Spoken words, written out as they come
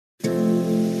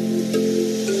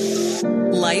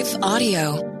Life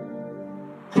Audio.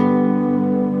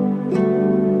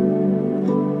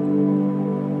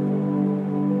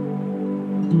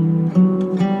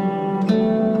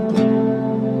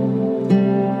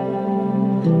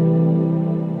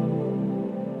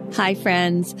 Hi,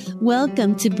 friends.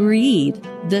 Welcome to Breathe,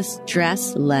 the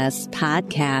Stress Less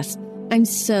podcast. I'm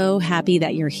so happy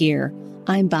that you're here.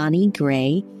 I'm Bonnie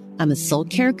Gray. I'm a soul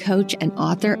care coach and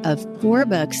author of 4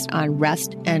 books on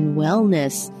rest and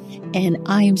wellness. And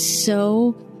I am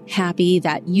so happy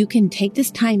that you can take this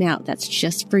time out that's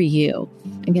just for you.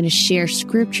 I'm going to share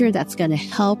scripture that's going to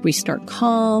help restore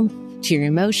calm to your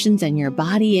emotions and your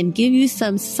body and give you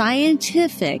some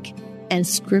scientific and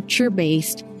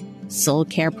scripture-based soul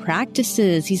care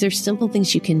practices. These are simple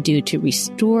things you can do to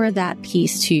restore that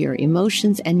peace to your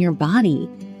emotions and your body.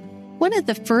 One of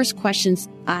the first questions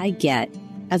I get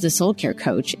as a soul care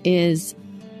coach is,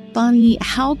 Bonnie,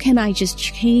 how can I just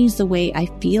change the way I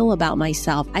feel about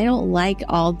myself? I don't like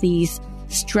all these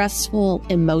stressful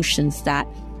emotions that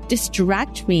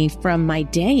distract me from my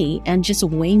day and just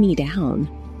weigh me down.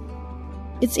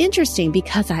 It's interesting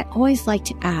because I always like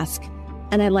to ask,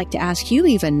 and I'd like to ask you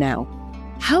even now,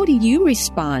 how do you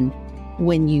respond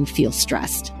when you feel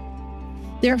stressed?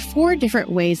 There are 4 different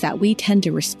ways that we tend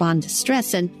to respond to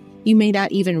stress, and you may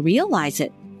not even realize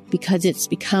it because it's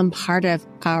become part of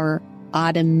our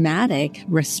automatic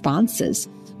responses.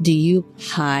 Do you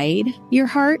hide your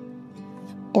heart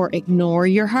or ignore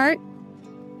your heart?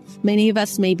 Many of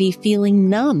us may be feeling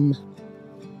numb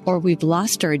or we've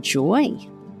lost our joy.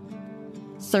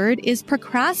 Third is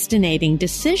procrastinating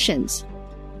decisions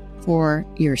for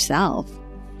yourself.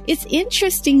 It's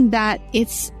interesting that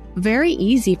it's very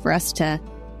easy for us to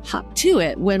hop to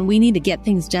it when we need to get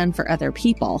things done for other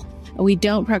people. We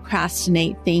don't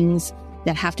procrastinate things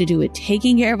that have to do with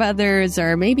taking care of others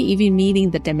or maybe even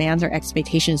meeting the demands or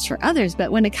expectations for others.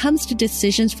 But when it comes to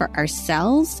decisions for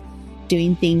ourselves,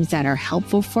 doing things that are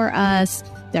helpful for us,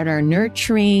 that are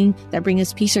nurturing, that bring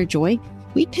us peace or joy,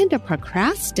 we tend to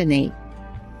procrastinate.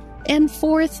 And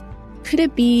fourth, could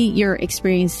it be you're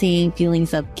experiencing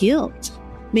feelings of guilt?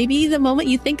 Maybe the moment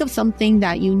you think of something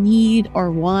that you need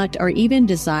or want or even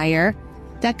desire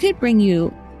that could bring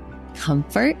you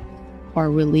comfort or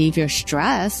relieve your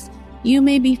stress, you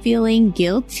may be feeling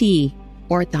guilty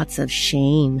or thoughts of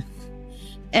shame.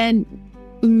 And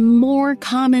more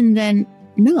common than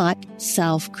not,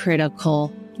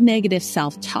 self-critical, negative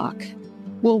self-talk.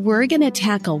 Well, we're going to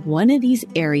tackle one of these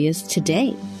areas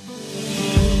today.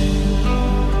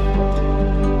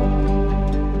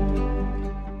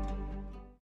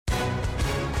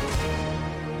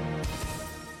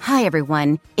 Hi,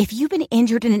 everyone. If you've been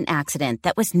injured in an accident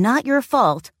that was not your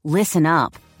fault, listen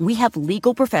up. We have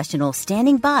legal professionals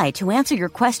standing by to answer your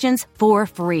questions for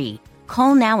free.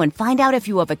 Call now and find out if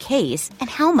you have a case and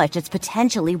how much it's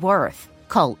potentially worth.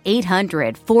 Call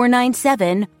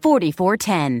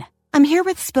 800-497-4410. I'm here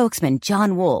with spokesman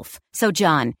John Wolf. So,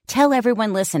 John, tell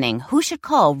everyone listening who should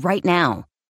call right now.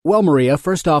 Well, Maria,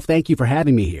 first off, thank you for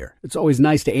having me here. It's always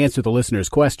nice to answer the listeners'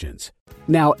 questions.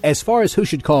 Now, as far as who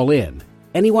should call in,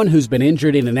 anyone who's been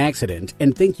injured in an accident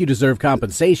and think you deserve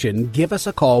compensation, give us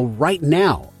a call right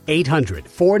now.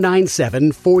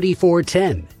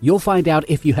 800-497-4410. You'll find out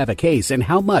if you have a case and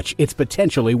how much it's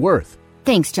potentially worth.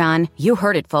 Thanks, John. You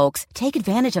heard it, folks. Take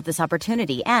advantage of this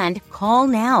opportunity and call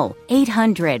now.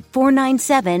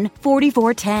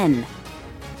 800-497-4410.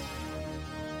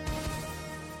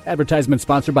 Advertisement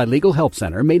sponsored by Legal Help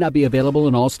Center. May not be available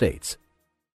in all states.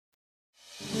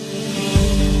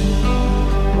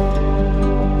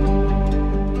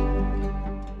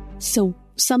 So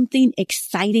something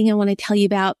exciting I want to tell you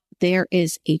about. There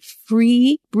is a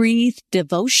free Breathe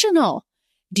devotional.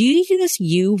 Do you use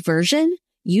YouVersion?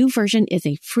 YouVersion is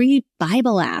a free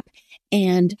Bible app,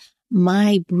 and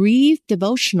my Breathe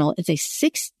devotional is a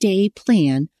 6-day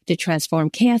plan to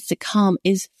transform chaos to calm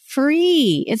is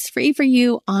free. It's free for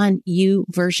you on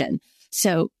YouVersion.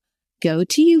 So go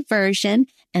to YouVersion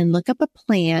and look up a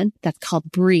plan that's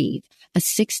called Breathe, a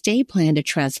 6-day plan to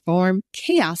transform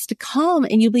chaos to calm,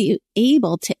 and you'll be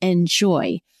able to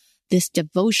enjoy this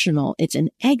devotional. It's an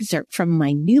excerpt from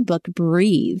my new book,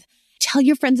 Breathe. Tell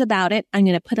your friends about it. I'm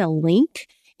going to put a link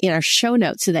in our show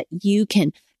notes so that you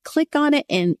can click on it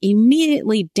and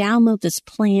immediately download this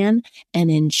plan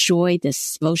and enjoy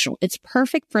this devotional. It's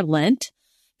perfect for Lent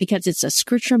because it's a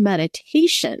scripture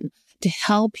meditation to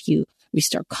help you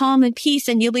restore calm and peace.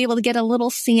 And you'll be able to get a little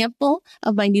sample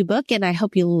of my new book. And I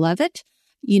hope you love it.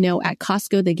 You know, at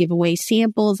Costco, they give away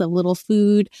samples of little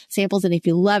food samples. And if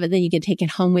you love it, then you can take it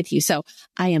home with you. So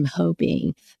I am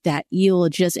hoping that you'll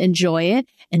just enjoy it.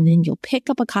 And then you'll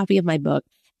pick up a copy of my book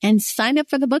and sign up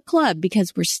for the book club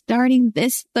because we're starting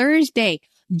this Thursday.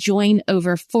 Join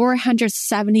over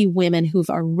 470 women who've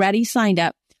already signed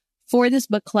up for this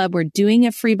book club. We're doing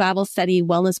a free Bible study,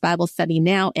 wellness Bible study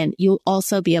now, and you'll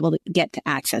also be able to get to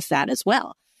access that as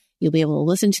well. You'll be able to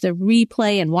listen to the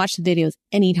replay and watch the videos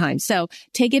anytime. So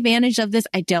take advantage of this.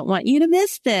 I don't want you to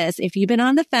miss this. If you've been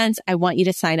on the fence, I want you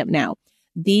to sign up now.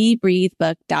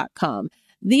 TheBreatheBook.com.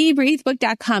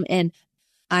 TheBreatheBook.com. And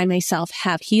I myself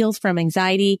have healed from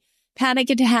anxiety,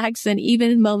 panic attacks, and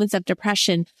even moments of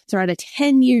depression throughout a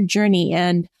 10-year journey.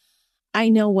 And I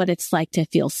know what it's like to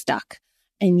feel stuck.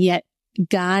 And yet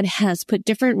God has put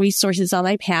different resources on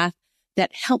my path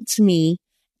that helped me.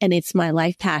 And it's my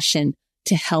life passion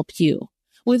to help you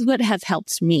with what has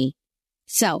helped me.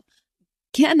 So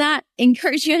cannot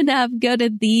encourage you enough. Go to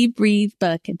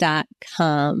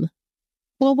TheBreatheBook.com.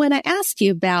 Well, when I asked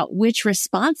you about which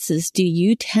responses do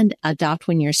you tend to adopt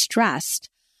when you're stressed,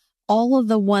 all of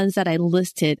the ones that I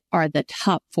listed are the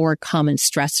top 4 common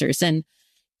stressors. And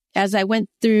as I went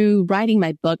through writing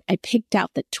my book, I picked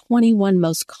out the 21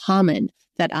 most common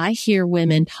that I hear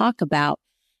women talk about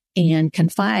and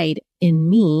confide in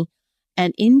me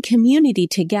and in community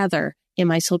together in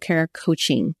my soul care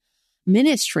coaching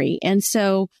ministry. And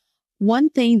so one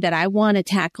thing that I want to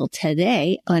tackle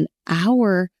today on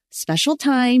our special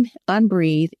time on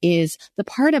Breathe is the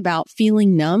part about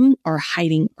feeling numb or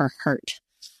hiding or hurt.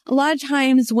 A lot of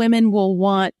times women will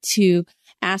want to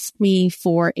ask me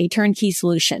for a turnkey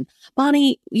solution.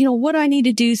 Bonnie, what do I need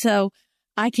to do so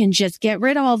I can just get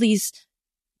rid of all these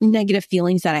negative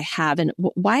feelings that I have? And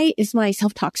why is my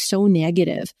self-talk so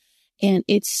negative? And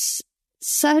it's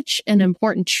such an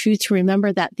important truth to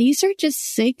remember that these are just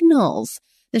signals.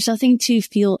 There's nothing to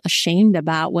feel ashamed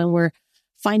about when we're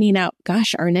finding out,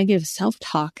 gosh, our negative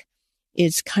self-talk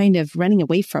is kind of running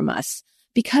away from us,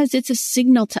 because it's a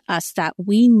signal to us that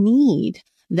we need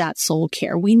that soul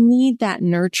care. We need that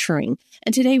nurturing.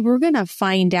 And today we're going to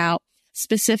find out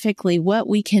specifically what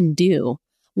we can do.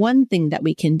 One thing that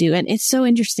we can do. And it's so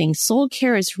interesting. Soul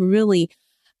care is really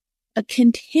a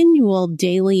continual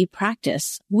daily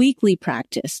practice, weekly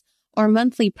practice, or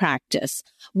monthly practice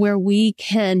where we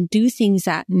can do things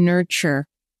that nurture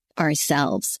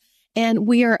ourselves. And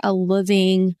we are a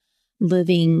living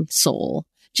soul.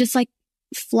 Just like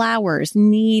flowers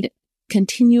need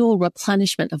continual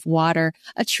replenishment of water,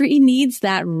 a tree needs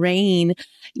that rain.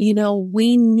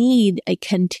 We need a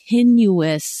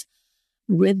continuous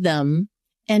rhythm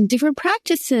and different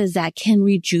practices that can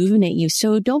rejuvenate you.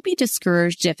 So don't be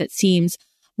discouraged if it seems,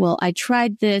 well, I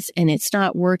tried this and it's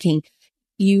not working.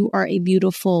 You are a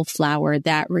beautiful flower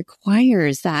that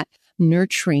requires that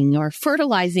nurturing or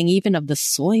fertilizing even of the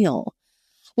soil.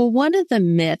 Well, one of the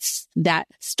myths that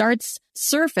starts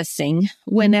surfacing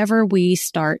whenever we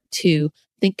start to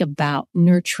think about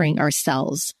nurturing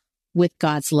ourselves with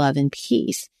God's love and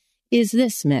peace is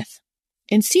this myth.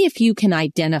 And see if you can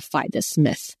identify this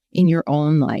myth in your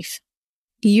own life.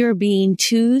 You're being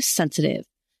too sensitive.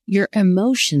 Your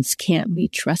emotions can't be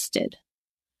trusted.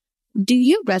 Do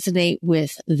you resonate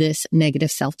with this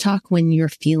negative self-talk when you're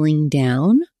feeling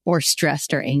down or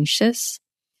stressed or anxious?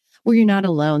 Well, you're not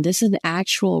alone. This is an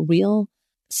actual real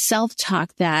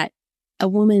self-talk that a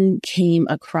woman came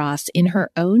across in her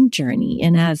own journey.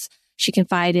 And as she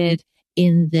confided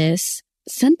in this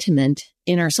sentiment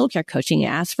in our soul care coaching, I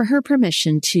asked for her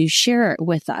permission to share it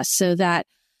with us so that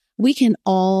we can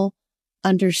all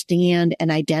understand and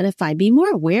identify, be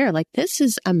more aware, like this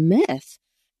is a myth.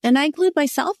 And I include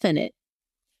myself in it.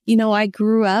 I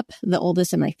grew up the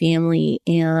oldest in my family,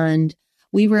 and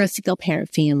we were a single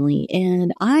parent family.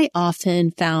 And I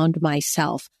often found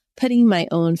myself putting my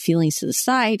own feelings to the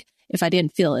side. If I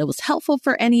didn't feel it was helpful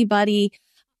for anybody,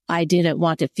 I didn't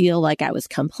want to feel like I was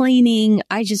complaining.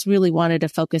 I just really wanted to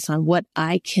focus on what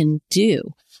I can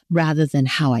do rather than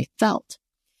how I felt.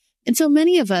 And so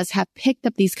many of us have picked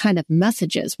up these kind of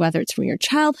messages, whether it's from your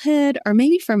childhood or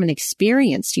maybe from an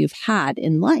experience you've had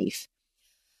in life.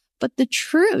 But the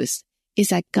truth is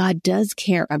that God does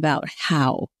care about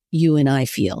how you and I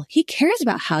feel. He cares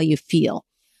about how you feel.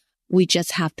 We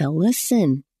just have to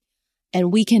listen,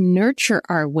 and we can nurture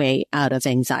our way out of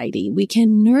anxiety. We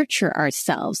can nurture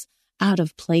ourselves out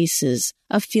of places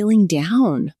of feeling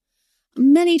down.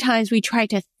 Many times we try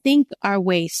to think our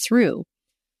way through.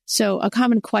 So a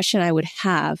common question I would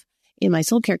have in my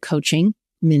soul care coaching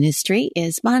ministry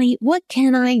is, Bonnie, what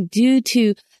can I do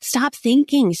to stop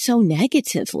thinking so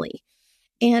negatively?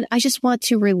 And I just want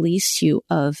to release you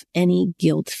of any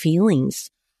guilt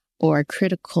feelings or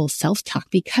critical self-talk,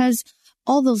 because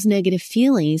all those negative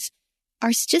feelings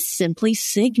are just simply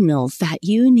signals that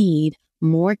you need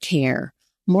more care,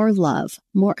 more love,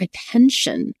 more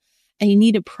attention. and you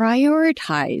need to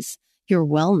prioritize your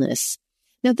wellness.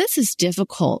 Now, this is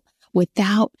difficult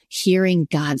without hearing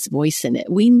God's voice in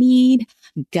it. We need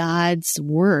God's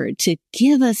word to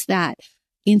give us that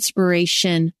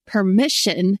inspiration,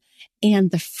 permission,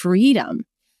 and the freedom.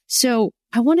 So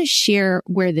I want to share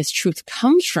where this truth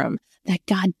comes from, that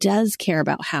God does care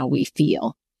about how we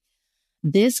feel.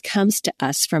 This comes to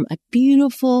us from a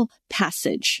beautiful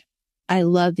passage. I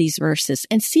love these verses,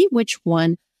 and see which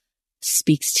one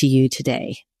speaks to you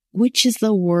today. Which is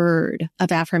the word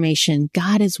of affirmation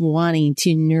God is wanting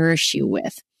to nourish you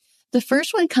with? The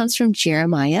first one comes from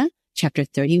Jeremiah chapter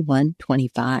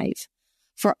 31:25.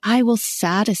 For I will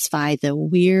satisfy the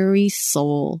weary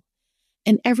soul,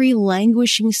 and every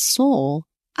languishing soul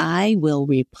I will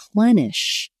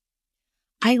replenish.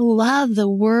 I love the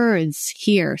words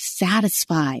here,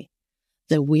 satisfy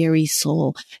the weary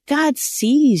soul. God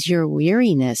sees your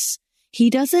weariness. He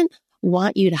doesn't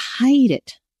want you to hide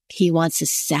it. He wants to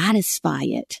satisfy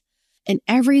it. And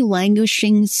every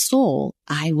languishing soul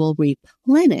I will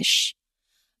replenish.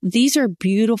 These are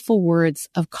beautiful words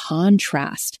of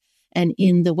contrast. And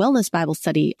in the Wellness Bible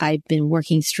Study I've been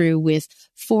working through with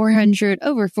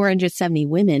over 470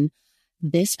 women,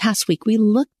 this past week we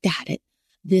looked at it,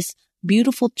 this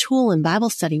beautiful tool in Bible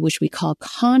study, which we call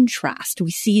contrast.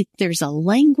 We see there's a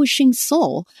languishing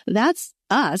soul. That's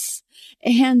us.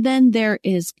 And then there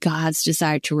is God's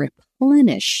desire to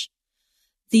replenish.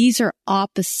 These are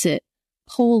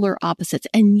polar opposites,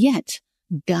 and yet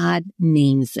God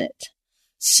names it.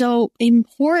 So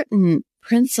important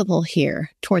principle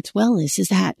here towards wellness is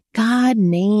that God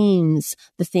names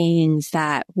the things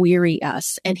that weary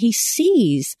us, and he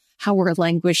sees how we're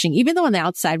languishing. Even though on the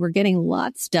outside, we're getting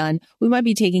lots done. We might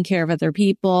be taking care of other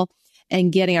people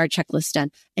and getting our checklist done.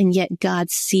 And yet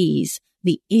God sees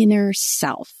the inner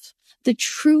self, the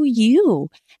true you,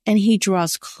 and he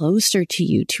draws closer to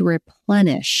you to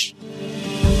replenish.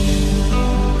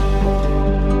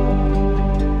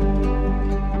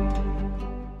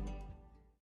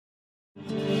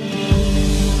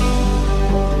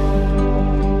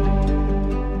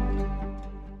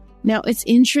 Now, it's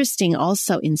interesting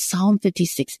also in Psalm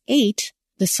 56:8,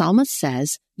 the psalmist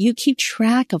says, you keep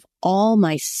track of all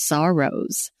my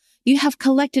sorrows. You have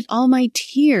collected all my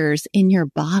tears in your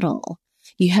bottle.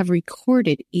 You have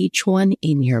recorded each one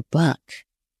in your book.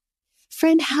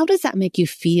 Friend, how does that make you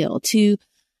feel to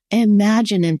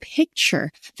imagine and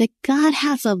picture that God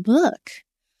has a book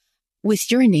with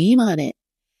your name on it,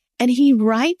 and he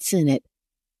writes in it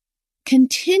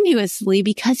continuously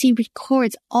because he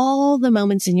records all the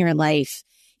moments in your life.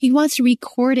 He wants to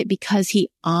record it because he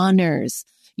honors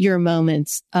your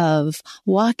moments of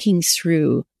walking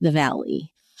through the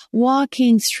valley,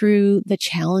 walking through the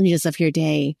challenges of your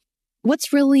day.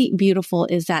 What's really beautiful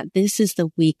is that this is the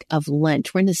week of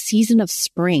Lent. We're in the season of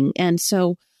spring. And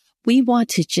so we want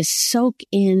to just soak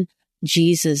in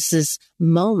Jesus's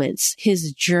moments,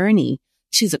 his journey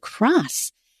to the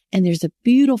cross. And there's a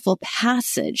beautiful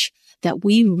passage that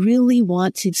we really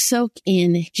want to soak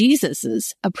in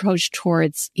Jesus's approach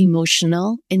towards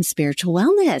emotional and spiritual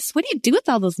wellness. What do you do with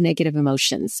all those negative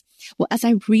emotions? Well, as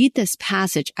I read this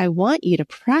passage, I want you to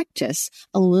practice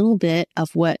a little bit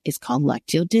of what is called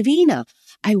Lectio Divina.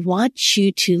 I want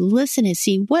you to listen and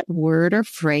see what word or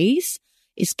phrase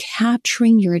is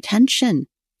capturing your attention.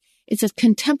 It's a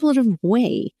contemplative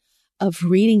way of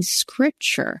reading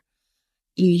scripture.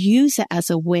 You use it as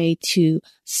a way to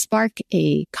spark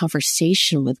a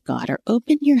conversation with God or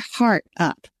open your heart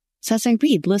up. So as I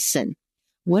read, listen,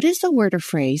 what is the word or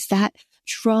phrase that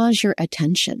draws your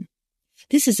attention?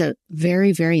 This is a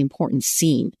very, very important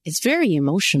scene. It's very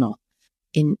emotional.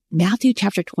 In Matthew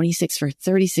chapter 26, verse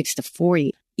 36 to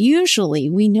 40, usually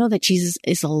we know that Jesus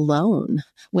is alone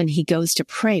when he goes to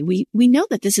pray. We know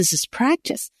that this is his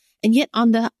practice. And yet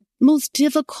on the most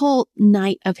difficult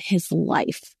night of his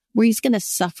life, where he's going to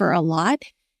suffer a lot,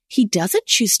 he doesn't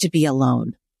choose to be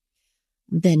alone.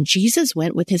 Then Jesus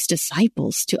went with his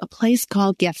disciples to a place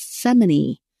called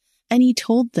Gethsemane, and he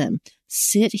told them,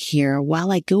 sit here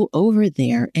while I go over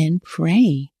there and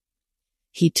pray.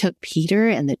 He took Peter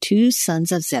and the two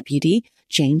sons of Zebedee,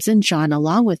 James and John,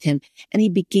 along with him, and he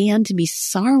began to be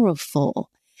sorrowful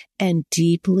and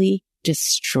deeply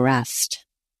distressed.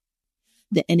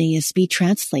 The NASB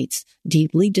translates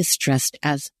deeply distressed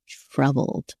as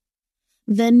troubled.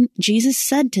 Then Jesus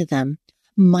said to them,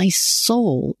 my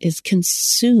soul is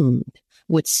consumed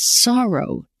with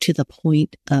sorrow to the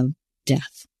point of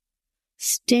death.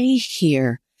 Stay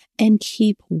here and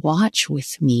keep watch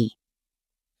with me.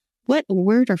 What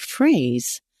word or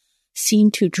phrase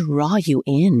seemed to draw you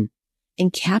in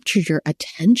and capture your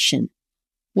attention?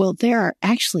 Well, there are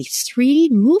actually 3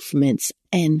 movements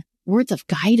and words of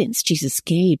guidance Jesus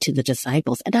gave to the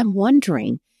disciples. And I'm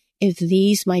wondering if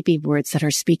these might be words that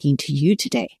are speaking to you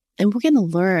today. And we're going to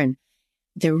learn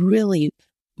the really,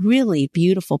 really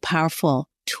beautiful, powerful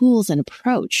tools and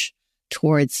approach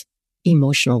towards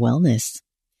emotional wellness.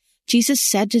 Jesus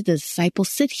said to the disciples,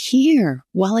 sit here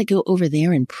while I go over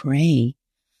there and pray.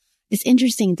 It's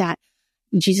interesting that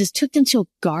Jesus took them to a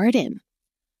garden.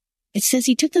 It says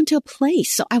he took them to a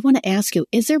place. So I want to ask you,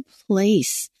 is there a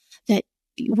place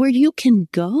where you can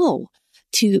go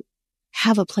to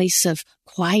have a place of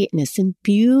quietness and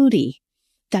beauty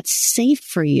that's safe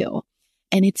for you?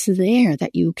 And it's there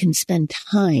that you can spend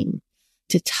time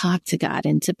to talk to God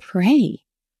and to pray.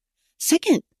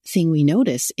 Second thing we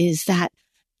notice is that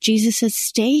Jesus says,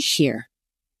 stay here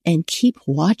and keep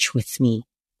watch with me.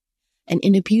 And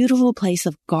in a beautiful place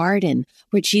of garden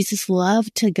where Jesus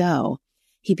loved to go,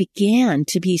 he began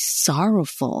to be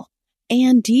sorrowful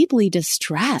and deeply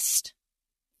distressed.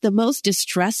 The most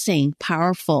distressing,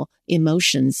 powerful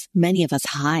emotions many of us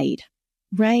hide,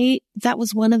 right? That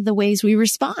was one of the ways we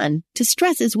respond to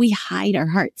stress is we hide our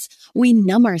hearts. We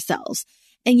numb ourselves.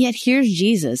 And yet here's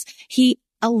Jesus. He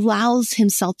allows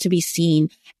himself to be seen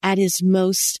at his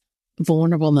most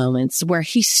vulnerable moments where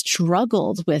he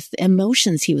struggled with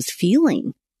emotions he was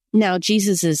feeling. Now,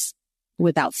 Jesus is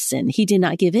without sin. He did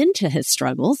not give in to his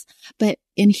struggles, but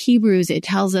in Hebrews, it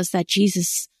tells us that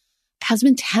Jesus has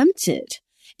been tempted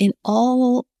in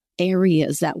all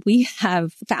areas that we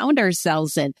have found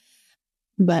ourselves in.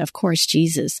 But of course,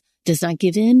 Jesus does not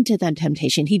give in to that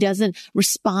temptation. He doesn't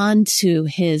respond to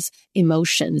his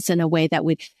emotions in a way that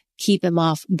would keep him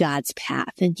off God's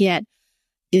path. And yet,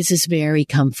 this is very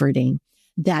comforting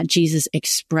that Jesus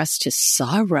expressed his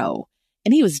sorrow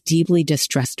and he was deeply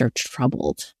distressed or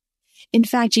troubled. In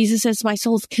fact, Jesus says, my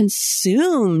soul is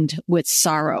consumed with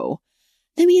sorrow.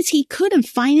 That means he couldn't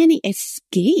find any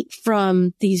escape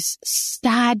from these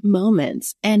sad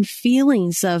moments and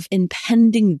feelings of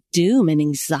impending doom and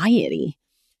anxiety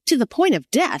to the point of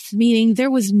death, meaning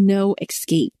there was no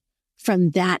escape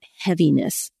from that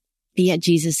heaviness. Yet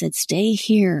Jesus said, stay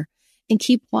here and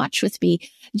keep watch with me.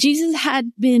 Jesus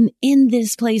had been in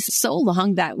this place so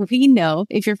long that we know,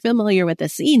 if you're familiar with the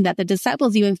scene, that the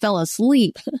disciples even fell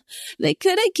asleep. They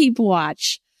couldn't keep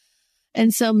watch.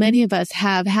 And so many of us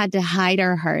have had to hide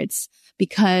our hearts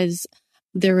because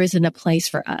there isn't a place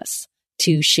for us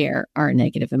to share our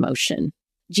negative emotion.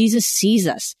 Jesus sees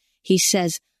us. He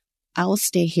says, I will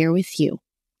stay here with you.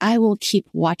 I will keep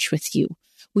watch with you.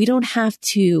 We don't have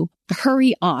to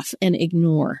hurry off and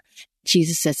ignore.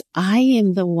 Jesus says, I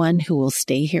am the one who will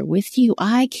stay here with you.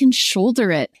 I can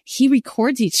shoulder it. He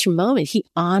records each moment. He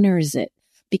honors it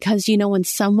because, when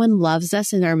someone loves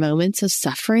us in our moments of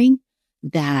suffering,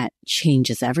 that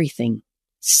changes everything.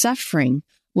 Suffering,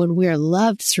 when we're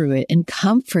loved through it and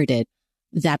comforted,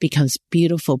 that becomes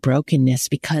beautiful brokenness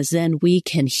because then we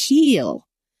can heal.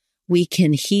 We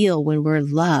can heal when we're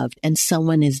loved and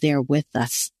someone is there with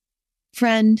us.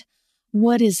 Friend,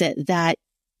 what is it that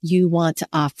you want to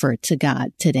offer to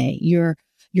God today? Your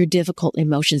difficult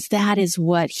emotions. That is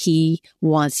what he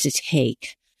wants to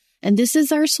take. And this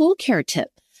is our soul care tip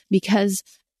because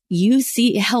you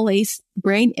see LA's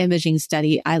brain imaging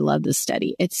study. I love this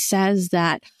study. It says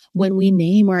that when we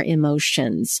name our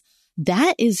emotions,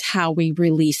 that is how we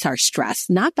release our stress,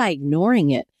 not by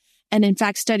ignoring it. And in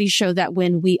fact, studies show that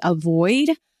when we avoid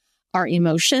our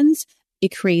emotions,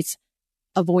 it creates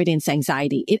avoidance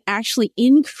anxiety. It actually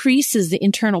increases the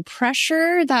internal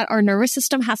pressure that our nervous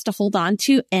system has to hold on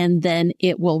to, and then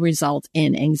it will result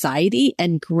in anxiety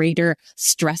and greater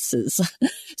stresses.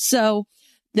 So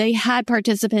they had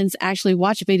participants actually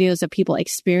watch videos of people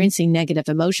experiencing negative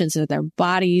emotions and their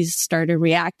bodies started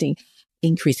reacting,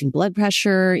 increasing blood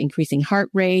pressure, increasing heart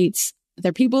rates.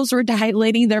 Their pupils were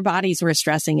dilating, their bodies were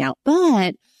stressing out.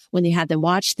 But when they had them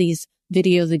watch these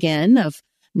videos again of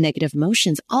negative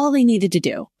emotions, all they needed to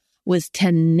do was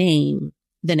to name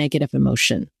the negative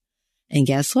emotion. And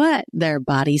guess what? Their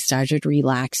body started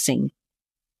relaxing.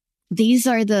 These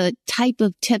are the type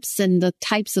of tips and the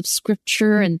types of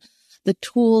scripture and the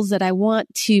tools that I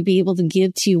want to be able to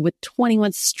give to you with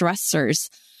 21 stressors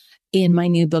in my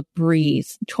new book, Breathe,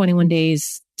 21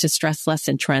 Days to Stress Less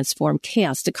and Transform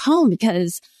Chaos to Calm,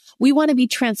 because we want to be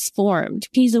transformed.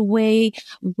 It's a way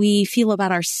we feel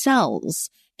about ourselves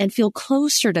and feel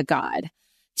closer to God,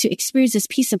 to experience this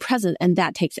peace and presence, and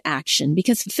that takes action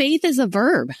because faith is a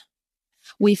verb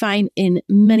we find in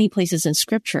many places in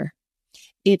scripture.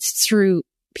 It's through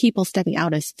people stepping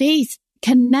out of faith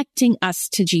connecting us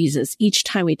to Jesus each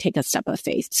time we take a step of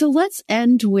faith. So let's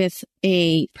end with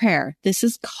a prayer. This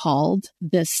is called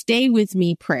the Stay With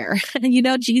Me prayer.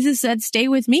 Jesus said, stay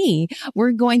with me.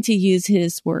 We're going to use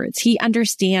his words. He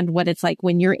understands what it's like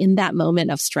when you're in that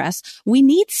moment of stress. We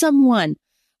need someone.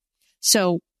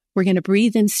 So we're going to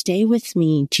breathe in, stay with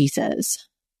me, Jesus.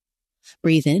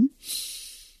 Breathe in.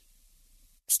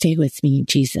 Stay with me,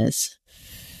 Jesus.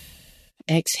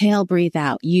 Exhale, breathe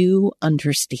out. You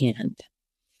understand.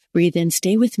 Breathe in,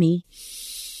 stay with me.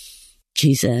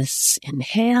 Jesus,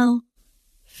 inhale.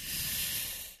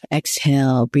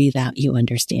 Exhale, breathe out. You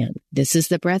understand. This is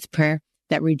the breath prayer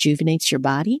that rejuvenates your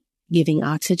body, giving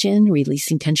oxygen,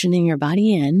 releasing tension in your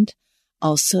body, and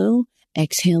also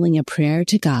exhaling a prayer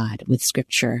to God with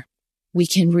scripture. We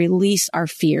can release our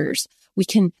fears. We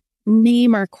can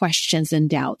name our questions and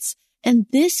doubts. And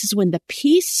this is when the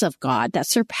peace of God that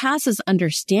surpasses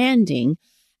understanding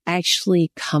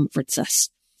actually comforts us.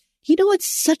 It's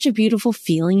such a beautiful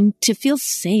feeling to feel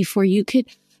safe where you could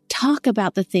talk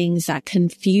about the things that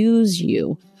confuse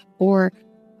you or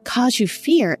cause you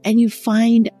fear, and you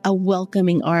find a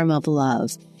welcoming arm of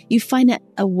love. You find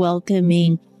a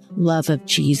welcoming love of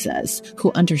Jesus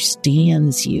who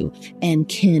understands you and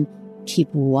can keep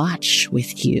watch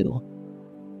with you.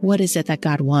 What is it that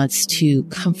God wants to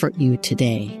comfort you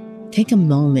today? Take a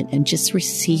moment and just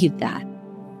receive that.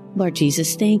 Lord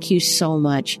Jesus, thank you so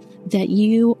much that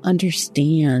you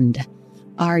understand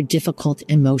our difficult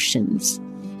emotions.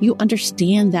 You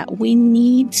understand that we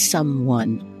need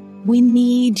someone. We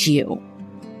need you.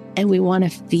 And we want to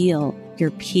feel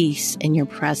your peace and your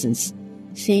presence.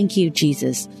 Thank you,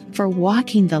 Jesus, for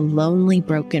walking the lonely,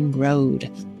 broken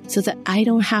road so that I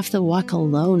don't have to walk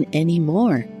alone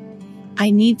anymore.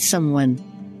 I need someone.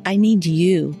 I need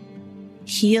you.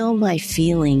 Heal my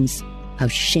feelings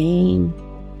of shame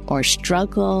or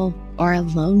struggle or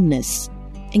aloneness,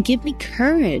 and give me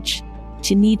courage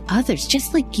to need others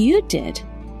just like you did.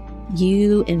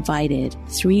 You invited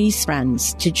 3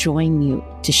 friends to join you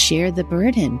to share the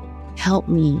burden. Help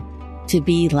me to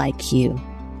be like you.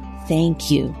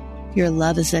 Thank you. Your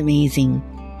love is amazing.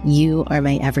 You are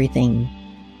my everything.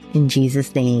 In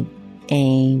Jesus' name,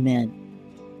 amen.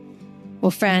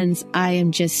 Well, friends, I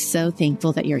am just so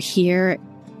thankful that you're here.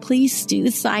 Please do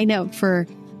sign up for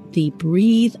the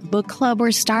Breathe Book Club.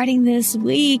 We're starting this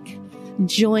week.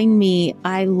 Join me.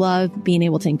 I love being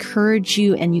able to encourage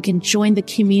you, and you can join the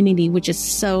community, which is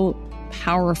so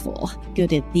powerful. Go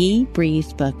to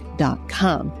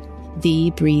thebreathebook.com,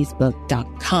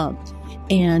 thebreathebook.com.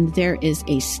 And there is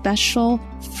a special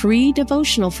free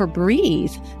devotional for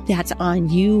Breathe that's on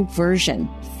YouVersion.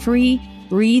 Free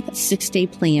Breathe 6-day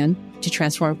plan to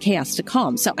transform chaos to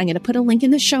calm. So I'm going to put a link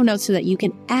in the show notes so that you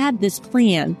can add this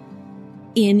plan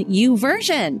in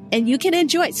YouVersion and you can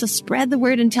enjoy it. So spread the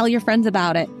word and tell your friends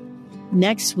about it.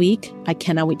 Next week, I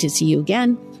cannot wait to see you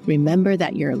again. Remember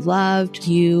that you're loved.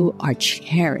 You are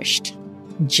cherished.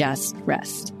 Just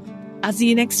rest. I'll see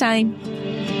you next time.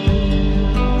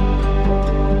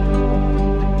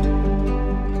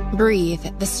 Breathe,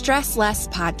 the Stress Less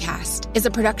podcast, is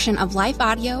a production of Life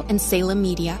Audio and Salem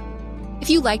Media. If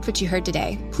you liked what you heard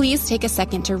today, please take a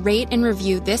second to rate and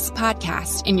review this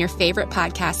podcast in your favorite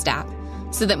podcast app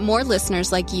so that more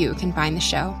listeners like you can find the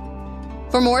show.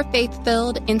 For more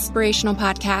faith-filled, inspirational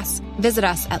podcasts, visit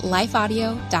us at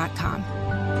lifeaudio.com.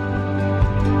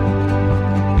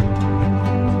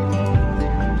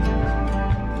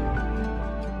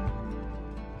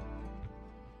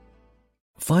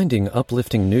 Finding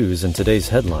uplifting news in today's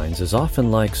headlines is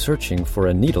often like searching for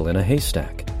a needle in a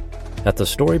haystack. At the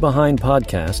Story Behind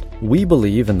podcast, we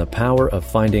believe in the power of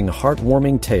finding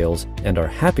heartwarming tales and are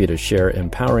happy to share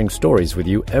empowering stories with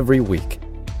you every week.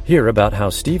 Hear about how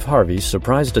Steve Harvey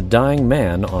surprised a dying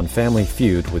man on Family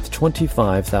Feud with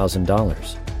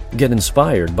 $25,000. Get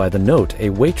inspired by the note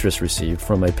a waitress received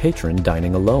from a patron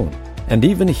dining alone. And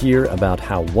even hear about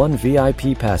how one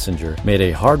VIP passenger made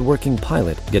a hardworking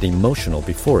pilot get emotional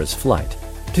before his flight.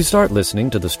 To start listening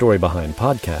to the Story Behind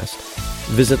podcast,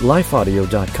 visit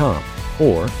lifeaudio.com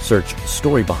or search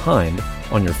Story Behind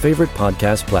on your favorite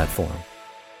podcast platform.